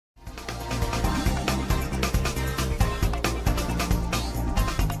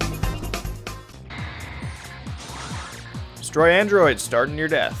Destroy androids, starting your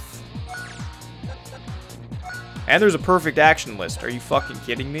death. And there's a perfect action list. Are you fucking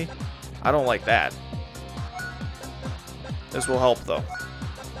kidding me? I don't like that. This will help, though.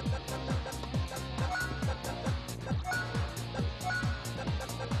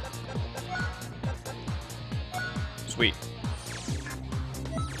 Sweet.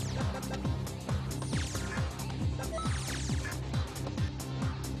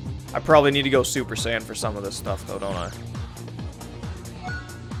 I probably need to go Super Saiyan for some of this stuff, though, don't I?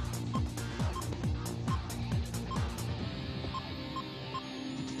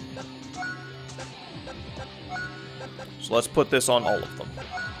 So let's put this on all of them.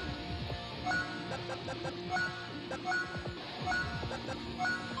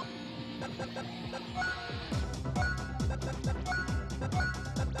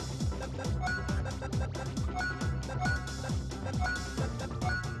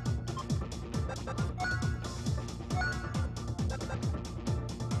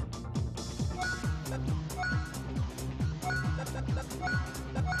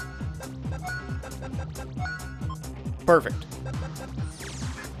 Perfect.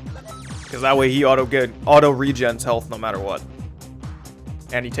 Because that way he auto regens health no matter what.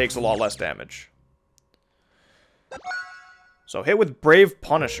 And he takes a lot less damage. So hit with Brave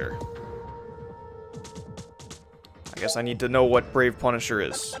Punisher. I guess I need to know what Brave Punisher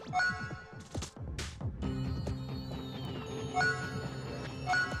is.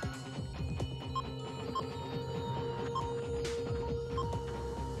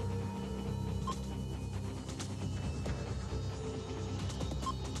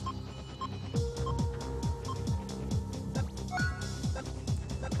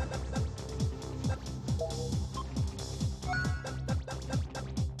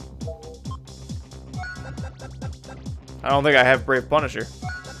 I don't think I have Brave Punisher.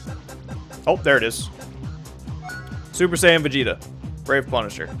 Oh, there it is. Super Saiyan Vegeta. Brave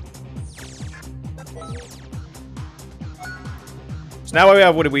Punisher. So now we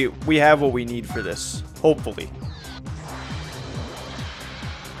have what we need for this. Hopefully.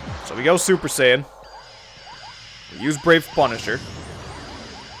 So we go Super Saiyan. We use Brave Punisher.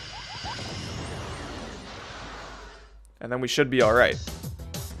 And then we should be alright.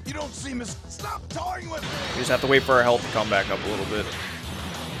 You don't seem as... Stop toying with me! We just have to wait for our health to come back up a little bit.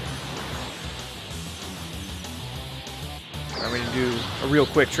 I'm going to do a real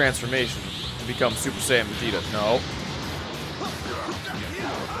quick transformation to become Super Saiyan Vegeta. No.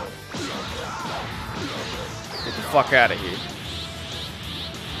 Get the fuck out of here.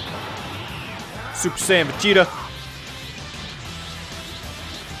 Super Saiyan Vegeta.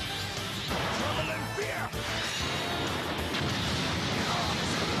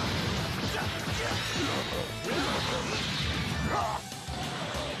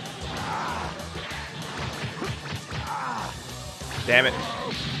 Damn it.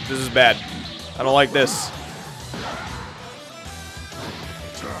 This is bad. I don't like this.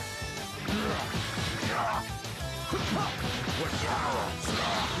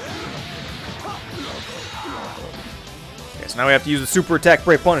 Okay, so now we have to use the super attack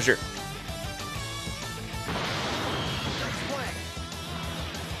Brave Punisher.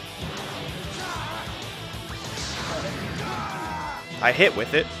 I hit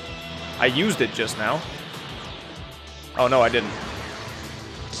with it. I used it just now. Oh no, I didn't.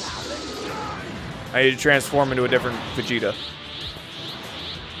 I need to transform into a different Vegeta.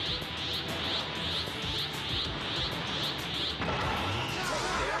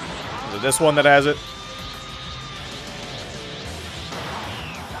 Is it this one that has it?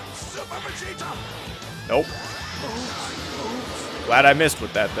 Nope. Glad I missed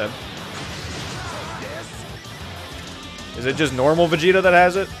with that then. Is it just normal Vegeta that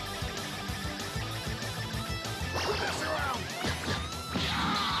has it?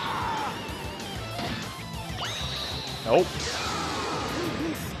 Nope.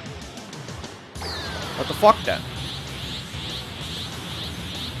 What the fuck then?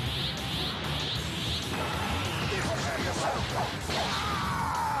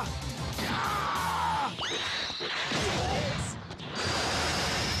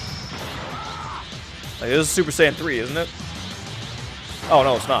 Like, this is Super Saiyan 3, isn't it? Oh,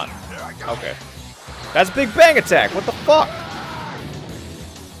 no, it's not. Okay. That's Big Bang Attack! What the fuck?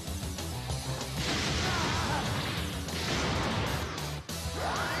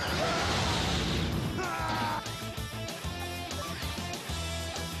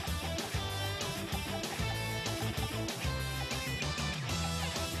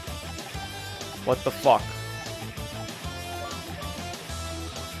 What the fuck?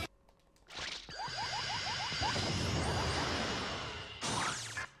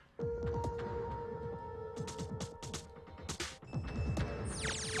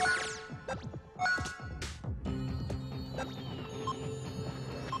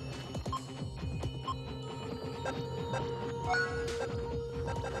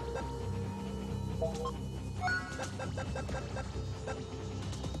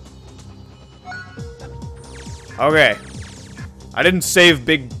 Okay. I didn't save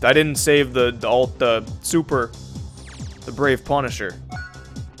the super, the Brave Punisher.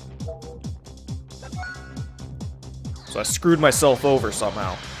 So I screwed myself over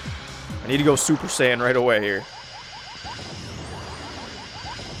somehow. I need to go Super Saiyan right away here.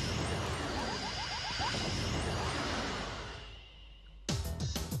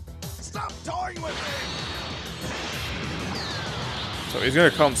 Stop toying with me! So he's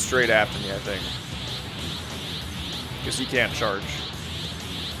gonna come straight after me, I think. Because he can't charge.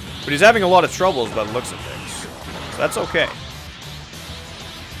 But he's having a lot of troubles by the looks of things. So that's okay.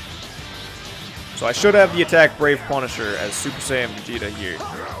 So I should have the attack Brave Punisher as Super Saiyan Vegeta here.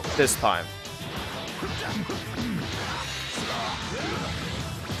 This time.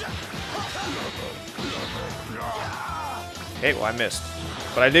 Okay, well I missed.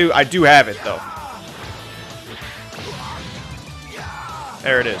 But I do have it though.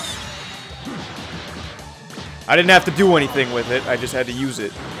 There it is. I didn't have to do anything with it, I just had to use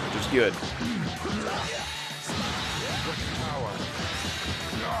it, which is good.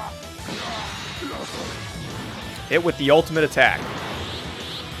 Hit with the ultimate attack.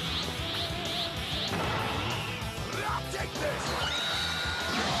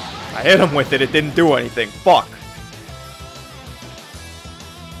 I hit him with it, it didn't do anything. Fuck.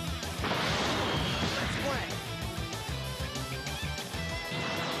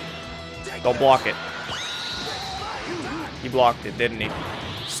 Don't block it. He blocked it, didn't he?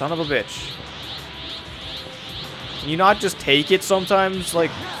 Son of a bitch. Can you not just take it sometimes?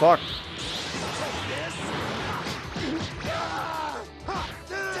 Like, fuck.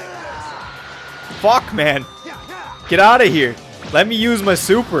 Fuck, man. Get out of here. Let me use my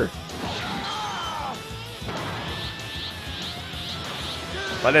super.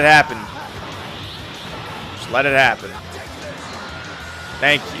 Let it happen. Just let it happen.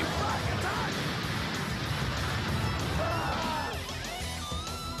 Thank you.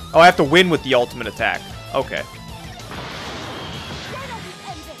 Oh, I have to win with the ultimate attack. Okay.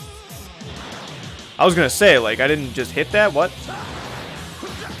 I was gonna say, like, I didn't just hit that? What? Just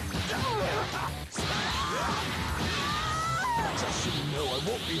so you know, I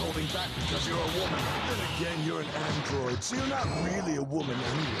won't be holding back because you're a woman. Then again, you're an android, so you're not really a woman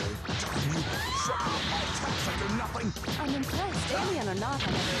anyway. You shut up my attacks like they're nothing. I'm impressed, alien or not,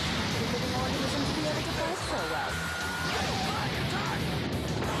 I'm never a living organism to be able to fight so well.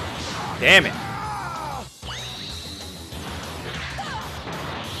 Damn it.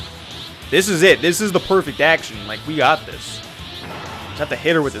 This is it. This is the perfect action. Like, we got this. Just have to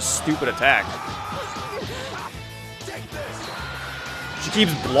hit her with this stupid attack. She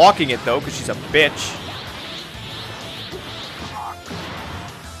keeps blocking it, though, because she's a bitch.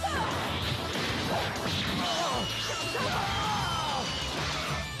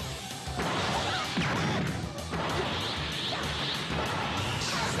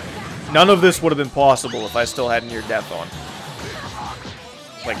 None of this would have been possible if I still had near death on.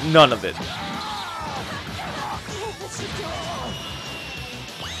 Like, none of it.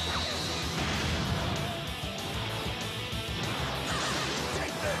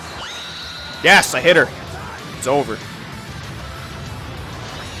 Yes, I hit her. It's over.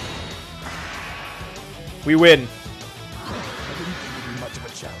 We win. I didn't think it'd be much of a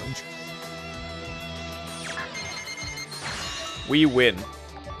challenge. We win.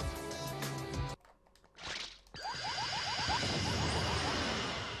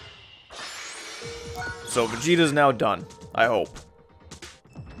 So Vegeta's now done, I hope.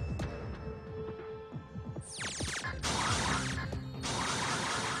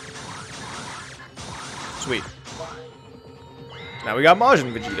 Sweet. Now we got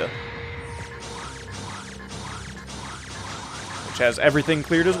Majin Vegeta, which has everything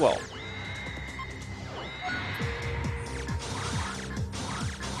cleared as well.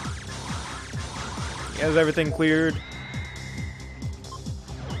 He has everything cleared.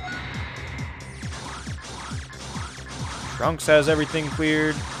 Trunks has everything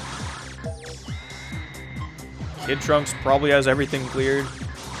cleared. Kid Trunks probably has everything cleared.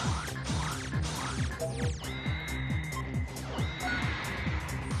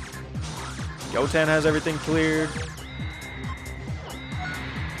 Goten has everything cleared.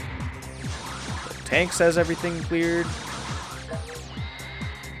 Tanks has everything cleared.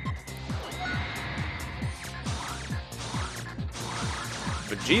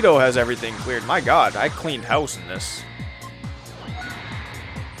 Vegito has everything cleared. My god, I cleaned house in this.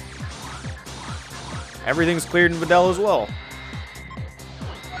 Everything's cleared in Videl as well.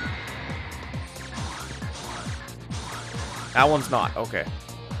 That one's not. Okay.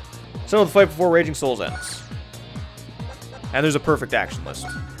 Settle the fight before Raging Souls ends. And there's a perfect action list.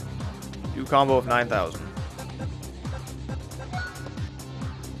 Do combo of 9,000.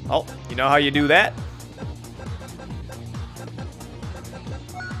 Oh, you know how you do that?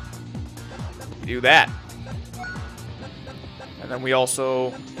 You do that. And then we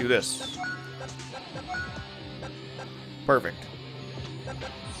also do this. Perfect.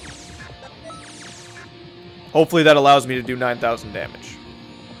 Hopefully that allows me to do 9,000 damage.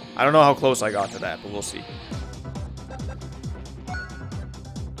 I don't know how close I got to that, but we'll see.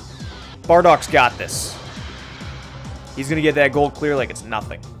 Bardock's got this. He's gonna get that gold clear like it's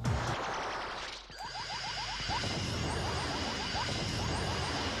nothing.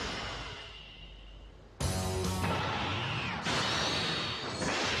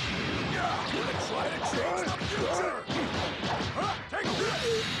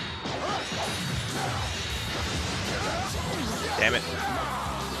 Damn it.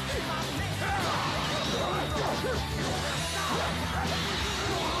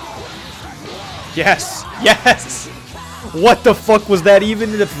 Yes! Yes! What the fuck was that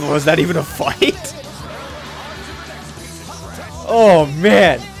even? Was that even a fight? Oh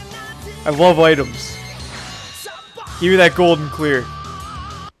man! I love items. Give me that golden clear.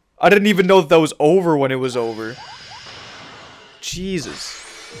 I didn't even know that was over when it was over. Jesus.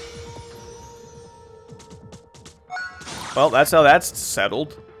 Well, that's how that's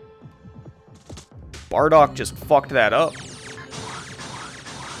settled. Bardock just fucked that up.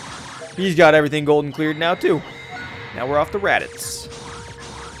 He's got everything golden cleared now, too. Now we're off the Raditz.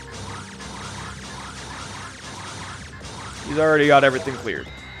 He's already got everything cleared.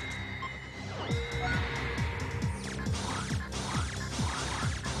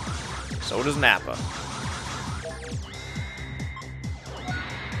 So does Nappa.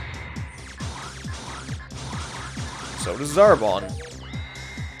 So does Zarbon.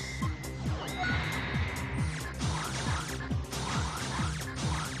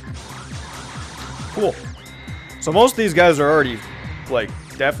 Cool. So most of these guys are already, like,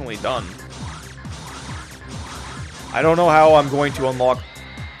 definitely done. I don't know how I'm going to unlock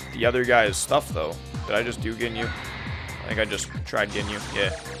the other guy's stuff, though. Did I just do Ginyu? I think I just tried Ginyu.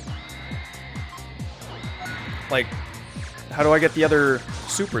 Yeah. Like, how do I get the other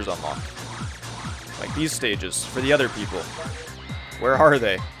supers unlocked? Like these stages for the other people. Where are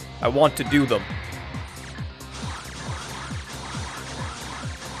they? I want to do them.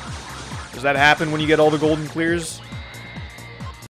 Does that happen when you get all the golden clears?